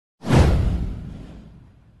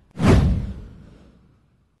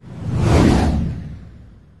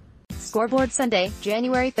Scoreboard Sunday,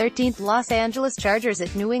 January 13. Los Angeles Chargers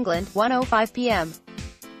at New England, 1:05 p.m.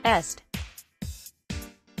 Est.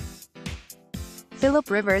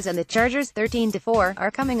 Philip Rivers and the Chargers, 13-4,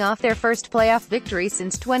 are coming off their first playoff victory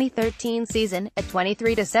since 2013 season, a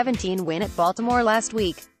 23-17 win at Baltimore last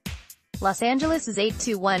week. Los Angeles is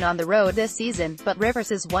 8-1 on the road this season, but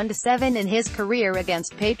Rivers is 1-7 in his career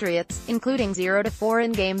against Patriots, including 0-4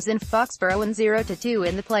 in games in Foxborough and 0-2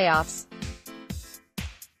 in the playoffs.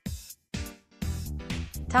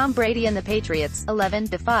 Tom Brady and the Patriots,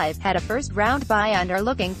 11-5, had a first-round bye and are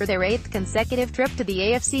looking for their 8th consecutive trip to the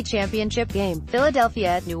AFC Championship game. Philadelphia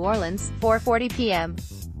at New Orleans, 4:40 p.m.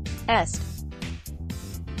 Est.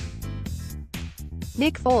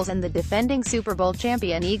 Nick Foles and the defending Super Bowl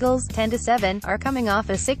champion Eagles, 10-7, are coming off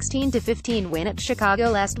a 16-15 win at Chicago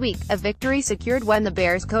last week, a victory secured when the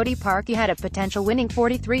Bears' Cody Parkey had a potential winning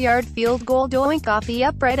 43-yard field goal doink off the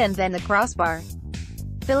upright and then the crossbar.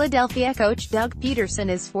 Philadelphia coach Doug Peterson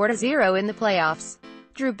is 4-0 in the playoffs.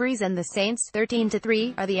 Drew Brees and the Saints,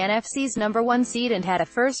 13-3, are the NFC's #1 seed and had a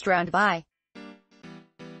first-round bye.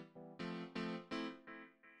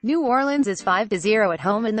 New Orleans is 5-0 at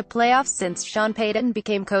home in the playoffs since Sean Payton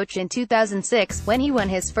became coach in 2006, when he won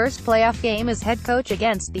his first playoff game as head coach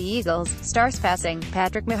against the Eagles. Stars passing,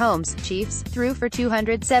 Patrick Mahomes, Chiefs, threw for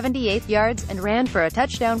 278 yards, and ran for a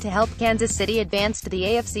touchdown to help Kansas City advance to the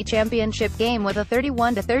AFC Championship game with a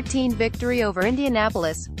 31-13 victory over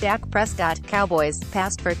Indianapolis. Dak Prescott, Cowboys,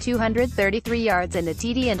 passed for 233 yards and a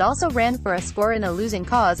TD and also ran for a score in a losing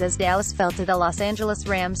cause as Dallas fell to the Los Angeles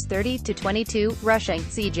Rams 30-22, rushing.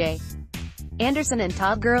 CJ Anderson and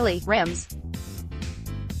Todd Gurley, Rams.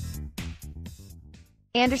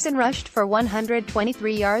 Anderson rushed for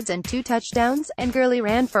 123 yards and 2 touchdowns, and Gurley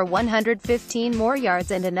ran for 115 more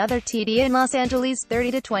yards and another TD in Los Angeles'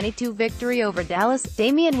 30-22 victory over Dallas.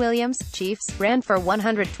 Damian Williams, Chiefs, ran for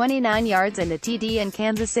 129 yards and a TD in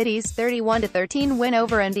Kansas City's 31-13 win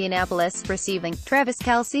over Indianapolis. Receiving, Travis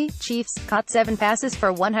Kelce, Chiefs, caught 7 passes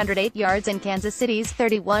for 108 yards in Kansas City's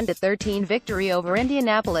 31-13 victory over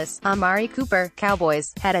Indianapolis. Amari Cooper,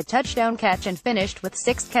 Cowboys, had a touchdown catch and finished with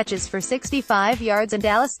 6 catches for 65 yards and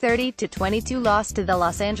Dallas' 30-22 loss to the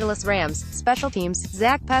Los Angeles Rams. Special teams,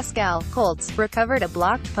 Zach Pascal, Colts, recovered a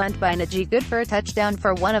blocked punt by Najee Good for a touchdown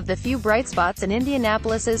for one of the few bright spots in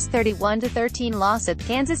Indianapolis's 31-13 loss at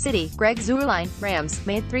Kansas City. Greg Zuerlein, Rams,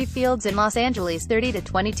 made 3 fields in Los Angeles'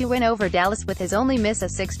 30-22 win over Dallas with his only miss a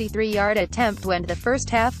 63-yard attempt to end the first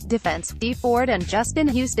half. Defense, Dee Ford and Justin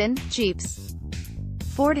Houston, Chiefs.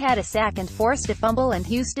 Ford had a sack and forced a fumble, and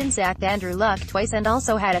Houston sacked Andrew Luck twice and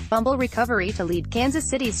also had a fumble recovery to lead Kansas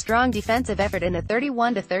City's strong defensive effort in a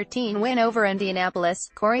 31-13 win over Indianapolis.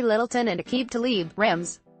 Corey Littleton and Aqib Talib,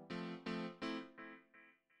 Rams.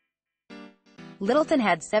 Littleton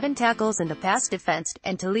had 7 tackles in the pass defense,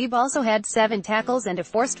 and Talib also had 7 tackles and a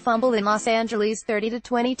forced fumble in Los Angeles'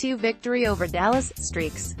 30-22 victory over Dallas.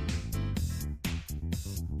 Streaks.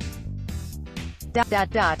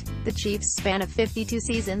 The Chiefs' span of 52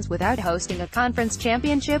 seasons without hosting a conference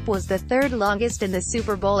championship was the 3rd longest in the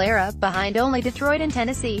Super Bowl era, behind only Detroit and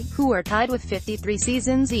Tennessee, who are tied with 53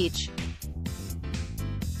 seasons each.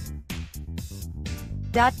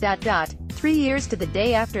 3 years to the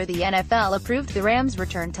day after the NFL approved the Rams'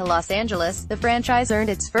 return to Los Angeles, the franchise earned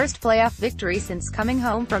its first playoff victory since coming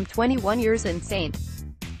home from 21 years in St.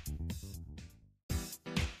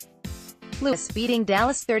 Louis, beating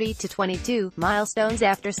Dallas 30-22, milestones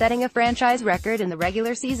after setting a franchise record in the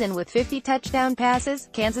regular season with 50 touchdown passes.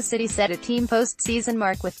 Kansas City set a team postseason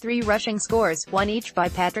mark with 3 rushing scores, 1 each by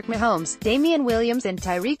Patrick Mahomes, Damian Williams and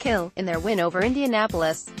Tyreek Hill, in their win over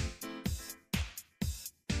Indianapolis.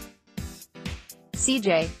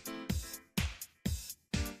 CJ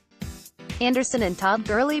Anderson and Todd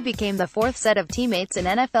Gurley became the 4th set of teammates in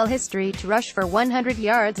NFL history to rush for 100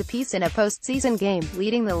 yards apiece in a postseason game,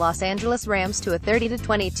 leading the Los Angeles Rams to a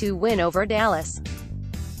 30-22 win over Dallas.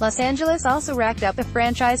 Los Angeles also racked up a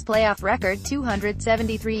franchise playoff record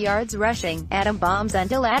 273 yards rushing. Adam bombs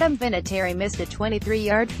until Adam Vinatieri missed a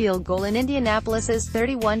 23-yard field goal in Indianapolis's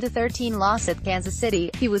 31-13 loss at Kansas City.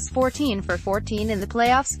 He was 14 for 14 in the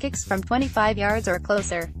playoffs, kicks from 25 yards or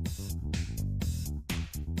closer.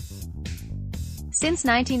 Since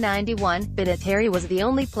 1991, Vinatieri was the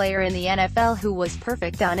only player in the NFL who was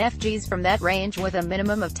perfect on FGs from that range with a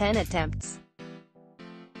minimum of 10 attempts.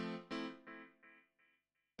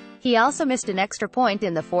 He also missed an extra point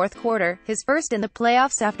in the 4th quarter, his first in the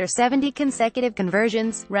playoffs after 70 consecutive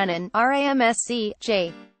conversions. Runnin', RAMSC,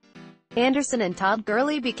 J. Anderson and Todd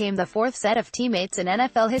Gurley became the 4th set of teammates in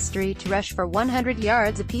NFL history to rush for 100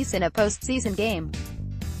 yards apiece in a postseason game.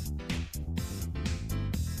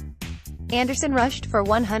 Anderson rushed for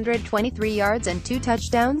 123 yards and 2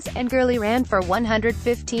 touchdowns, and Gurley ran for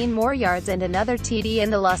 115 more yards and another TD in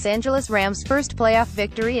the Los Angeles Rams' first playoff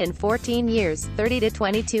victory in 14 years,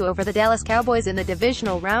 30-22 over the Dallas Cowboys in the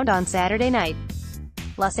divisional round on Saturday night.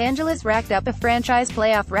 Los Angeles racked up a franchise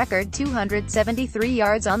playoff record 273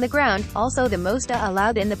 yards on the ground, also the most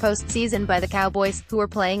allowed in the postseason by the Cowboys, who were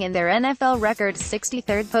playing in their NFL record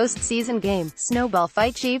 63rd postseason game. Snowball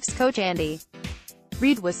Fight Chiefs coach Andy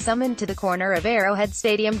Reid was summoned to the corner of Arrowhead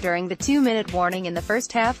Stadium during the 2-minute warning in the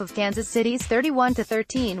first half of Kansas City's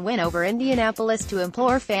 31-13 win over Indianapolis to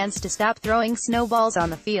implore fans to stop throwing snowballs on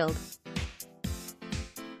the field.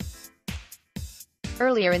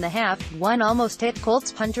 Earlier in the half, one almost hit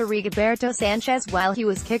Colts punter Rigoberto Sanchez while he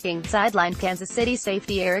was kicking. Sidelined Kansas City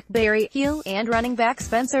safety Eric Berry, heel, and running back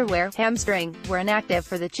Spencer Ware, hamstring, were inactive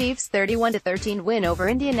for the Chiefs' 31-13 win over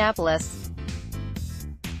Indianapolis.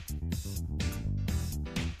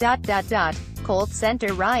 Colts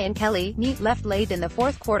center Ryan Kelly, knee, left late in the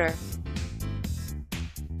fourth quarter.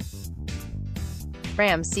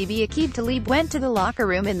 Rams CB Aqib Talib went to the locker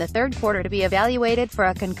room in the third quarter to be evaluated for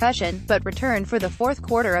a concussion, but returned for the fourth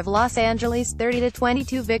quarter of Los Angeles'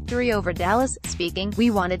 30-22 victory over Dallas, speaking, "We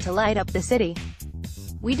wanted to light up the city.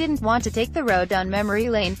 We didn't want to take the road down memory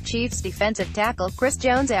lane." Chiefs defensive tackle Chris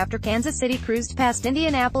Jones after Kansas City cruised past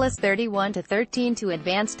Indianapolis 31-13 to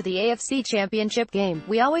advance to the AFC Championship game.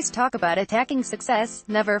 "We always talk about attacking success,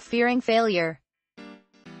 never fearing failure.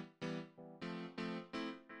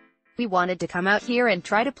 We wanted to come out here and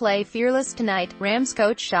try to play fearless tonight." Rams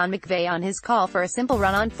coach Sean McVay on his call for a simple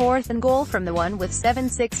run on 4th and goal from the 1 with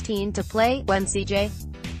 7:16 to play, when C.J.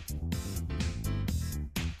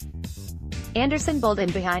 Anderson bowled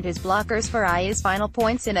in behind his blockers for his final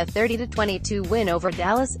points in a 30-22 win over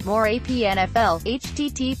Dallas. More AP NFL,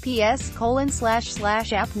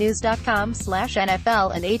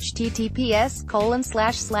 https://appnews.com/NFL and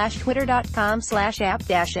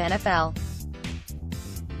https://twitter.com/app-NFL.